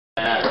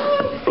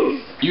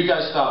You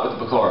guys start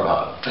with the Bakura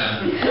part.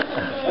 Pharaoh,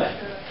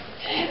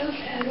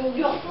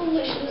 your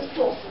foolishness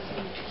forces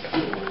me to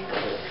sin.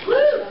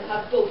 You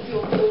have both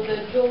your own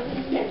and your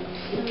enemies.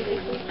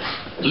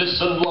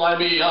 Listen,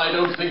 Limey, I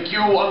don't think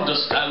you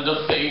understand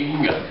a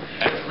thing.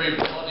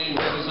 Everybody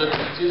knows that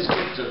it is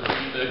good to be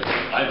the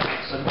king.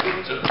 It's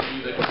good to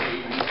be the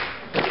king.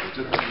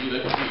 Good to be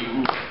the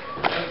king.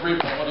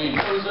 Everybody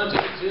knows that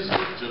it is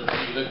good to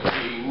be the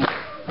king.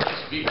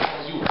 Just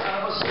because you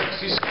have a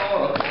sexy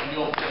scar upon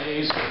your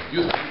face,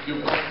 you think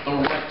you've got the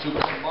right to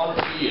come on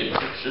the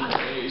Egyptian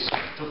days.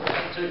 To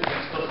fight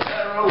against the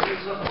Pharaoh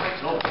is a fight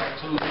you're about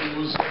to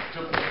lose. To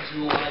bet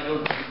you I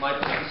don't need my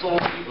pants or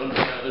even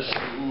wear the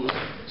shoes.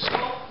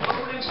 Stop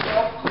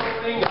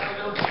groaning, I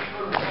don't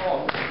even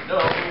wrong.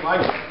 No, I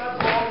got that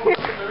wrong.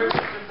 There is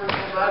different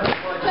from that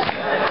what I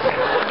said.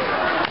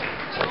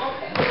 Stop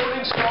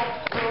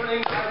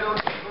groaning, I don't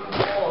even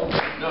wrong.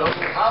 No,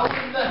 how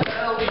in the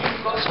hell you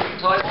got sweet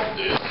time on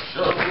this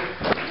show?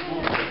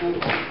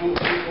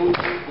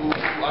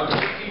 I'm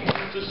taking you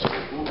to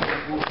school.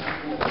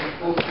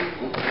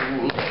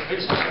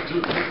 It's time to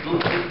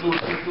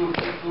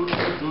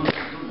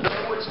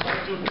no, it's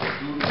time to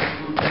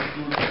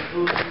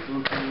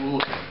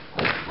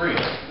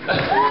breathe.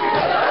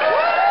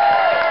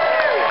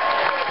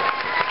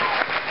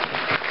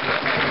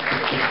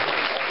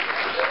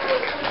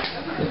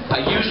 I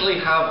usually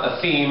have a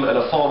theme and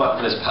a format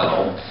for this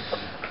panel.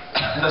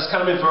 That's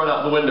kind of been thrown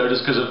out the window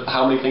just because of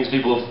how many things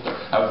people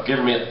have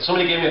given me.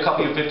 Somebody gave me a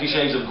copy of 50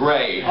 Shades of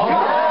Grey.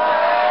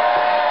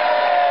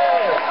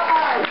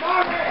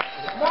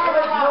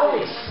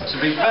 To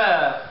be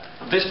fair,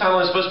 this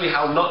panel is supposed to be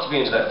how not to be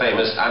internet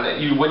famous, and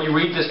when you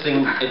read this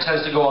thing, it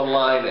tends to go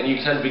online and you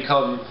tend to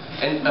become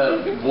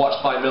watched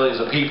by millions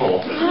of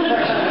people.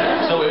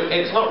 So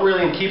it's not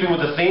really in keeping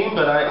with the theme,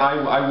 but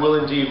I will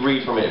indeed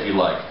read from it if you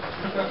like.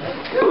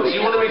 So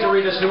you wanted me to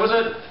read this, who was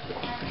it?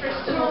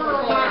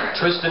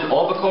 Tristan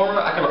or Bakura?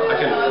 I can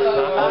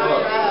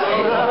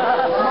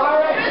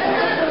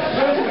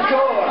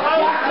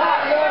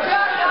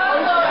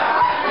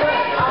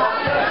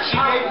She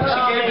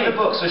gave me the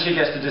book, so she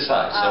gets to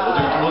decide. So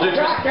we'll do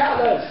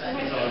Tristan.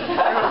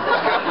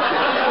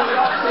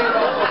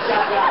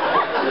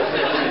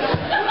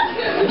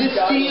 Miss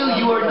Steele,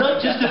 you are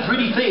not just a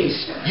pretty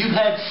face. You've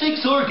had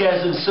 6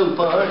 orgasms so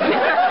far.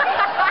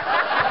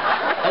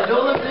 And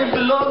all of them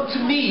belong to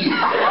me.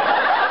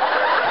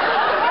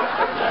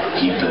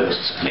 He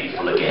bursts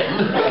playful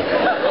again.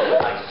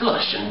 I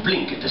flush and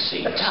blink at the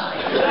same time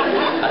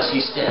as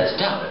he stares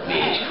down at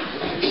me.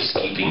 He's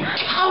keeping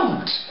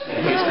count.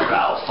 His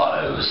brow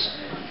furrows.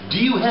 Do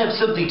you have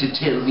something to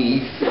tell me?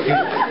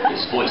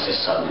 His voice is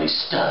suddenly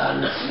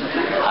stern.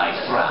 I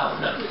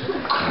frown.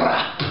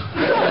 Crap.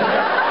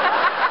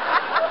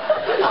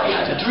 I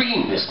had a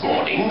dream this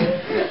morning.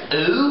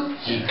 Oh?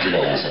 He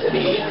glares at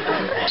me.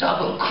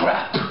 Double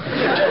crap.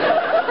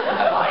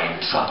 Am I in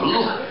trouble?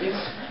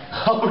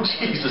 Oh,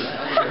 Jesus.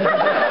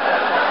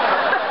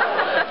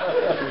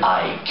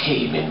 I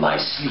came in my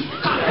sleep.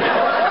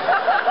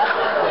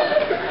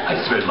 I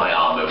throw my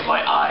arm over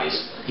my eyes.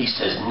 He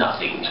says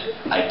nothing.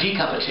 I peek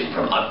up at him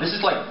from... this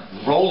is like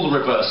role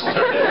reversal.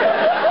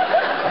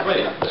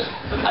 Wait.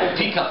 I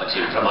peek up at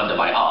him from under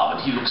my arm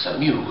and he looks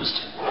amused.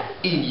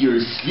 In your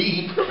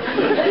sleep?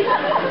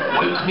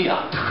 Woke me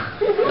up.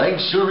 I'm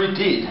sure it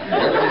did.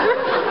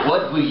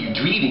 What were you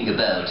dreaming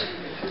about?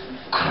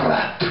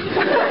 Crap.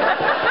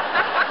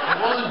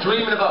 I wasn't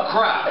dreaming about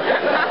crap.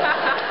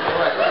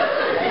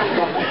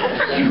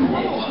 You.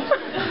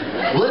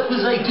 What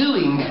was I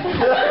doing?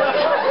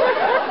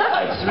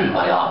 I threw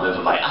my arm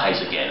over my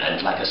eyes again,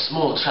 and like a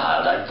small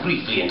child, I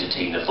briefly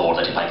entertained the thought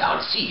that if I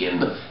can't see him,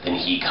 then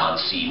he can't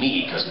see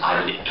me, because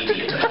I'm an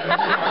idiot.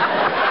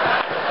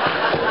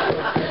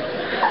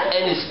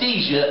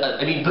 Anastasia,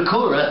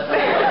 Bakura.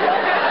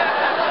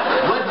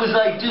 What was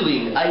I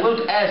doing? I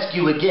won't ask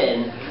you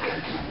again.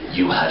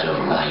 You had a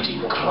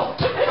riding crop.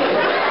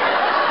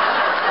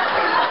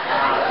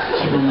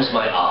 He moves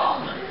my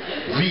arm.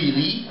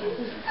 Really?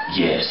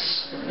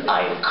 Yes,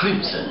 I'm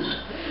crimson.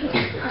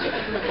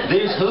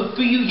 There's hope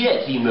for you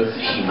yet, he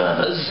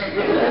murmurs.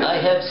 I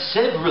have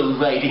several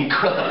riding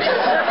crops.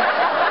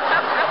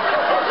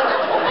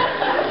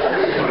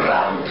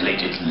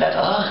 Brown-plated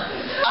leather.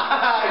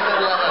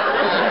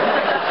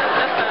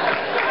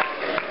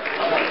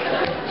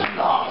 He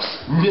laughs.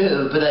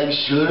 No, but I'm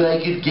sure I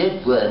could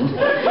get one.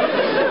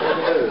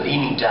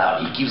 Leaning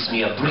down, he gives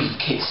me a brief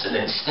kiss and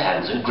then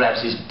stands and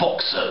grabs his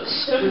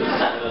boxers.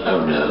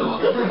 Oh no.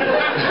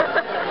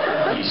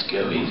 He's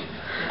going.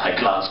 I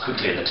glance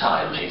quickly at the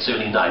time. It's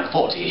only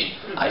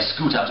 9:40. I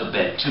scoot out of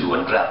bed too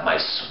and grab my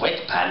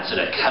sweatpants and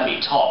a cami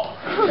top.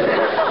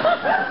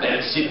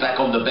 Then sit back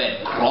on the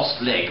bed,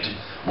 cross-legged,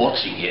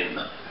 watching him.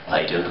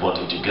 I don't want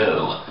him to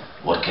go.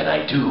 What can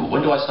I do?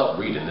 When do I stop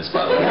reading this,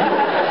 by the way?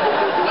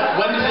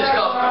 When does it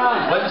stop?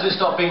 When does it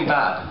stop being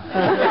bad?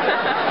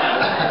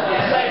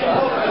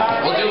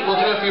 We'll do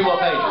a few more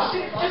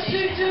pages. Just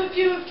do a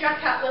few of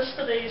Jack Atlas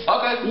for these.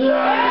 Okay.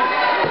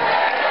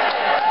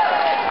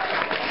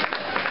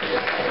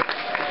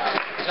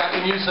 Jack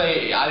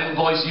didn't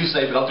voice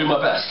Yusei, but I'll do my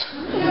best.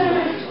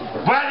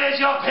 When is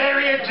your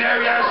period due,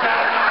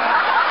 Yusei?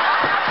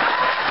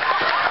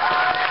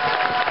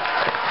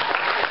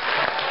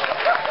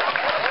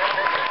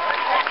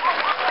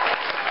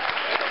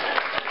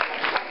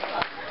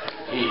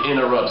 He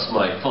interrupts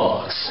my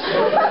thoughts.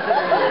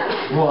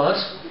 What?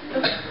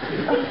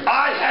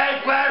 I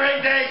hate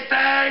wearing these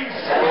things!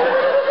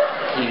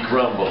 He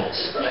grumbles.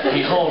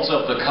 He holds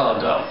up the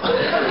condom,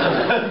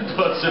 and then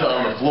puts it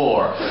on the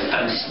floor,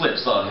 and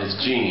slips on his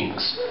jeans.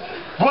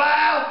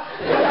 Well?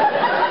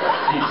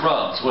 He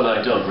prompts when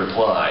I don't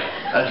reply,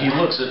 and he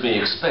looks at me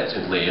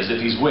expectantly as if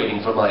he's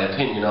waiting for my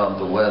opinion on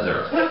the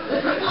weather.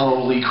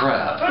 Holy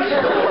crap.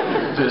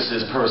 This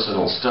is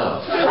personal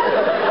stuff.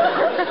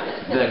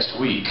 Next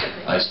week,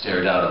 I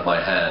stared out of my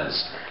hands.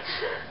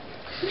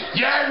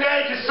 You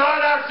need to sort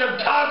out some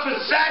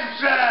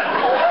contraception!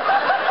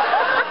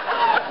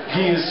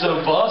 He is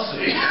so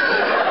bossy.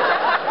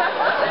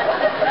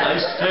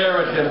 I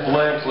stare at him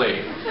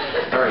blankly.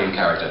 Very in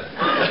character.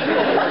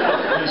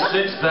 He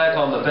sits back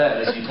on the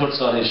bed as he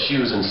puts on his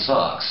shoes and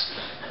socks.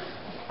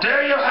 Do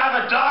you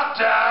have a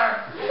doctor?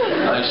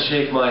 I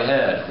shake my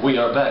head. We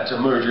are back to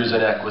mergers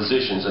and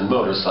acquisitions and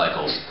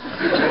motorcycles.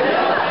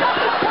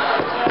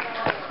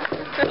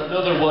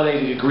 Another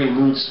 180-degree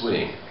mood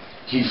swing.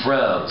 He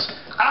frowns.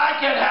 I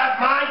can have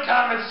mine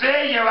come and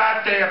see you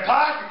at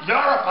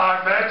your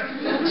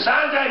apartment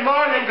Sunday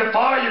morning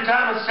before you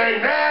come and see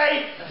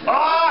me,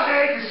 or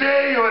he can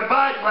see you at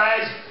my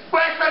place.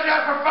 Which would you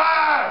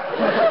prefer?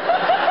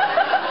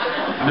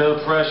 No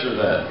pressure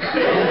then.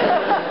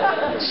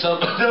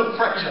 No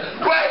pressure.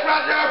 Which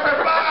would you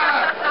prefer?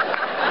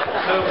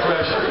 No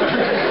pressure.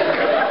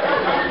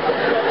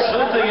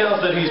 Something else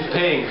that he's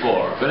paying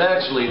for, but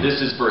actually this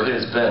is for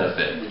his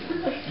benefit.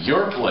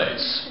 Your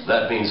place.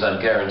 That means I'm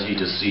guaranteed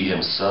to see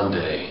him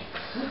Sunday.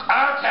 Okay,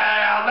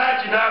 I'll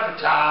let you know the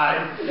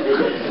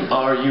time.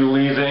 Are you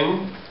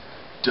leaving?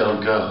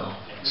 Don't go.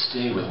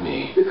 Stay with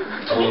me,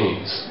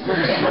 please.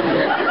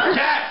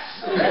 Yes!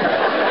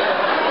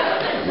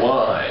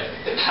 Why?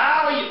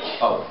 How are you...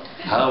 Oh,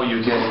 how are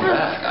you getting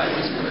back? I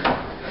whispered.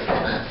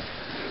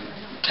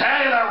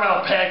 Taylor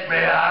will pick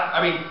me up.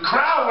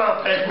 Crow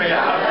will pick me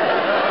up.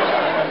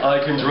 I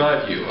can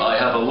drive you. I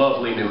have a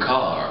lovely new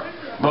car.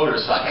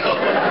 Motorcycle.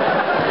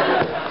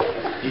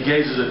 He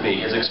gazes at me,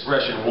 his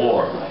expression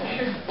warm.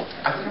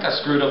 I think I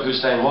screwed up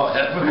who's saying what.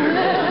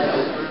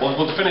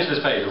 We'll finish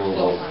this page and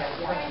we'll...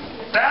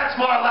 That's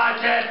more like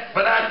it,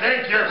 but I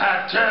think you've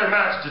had too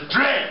much to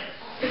drink.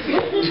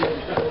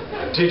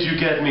 Did you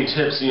get me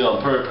tipsy on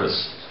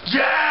purpose?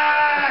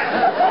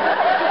 Yes!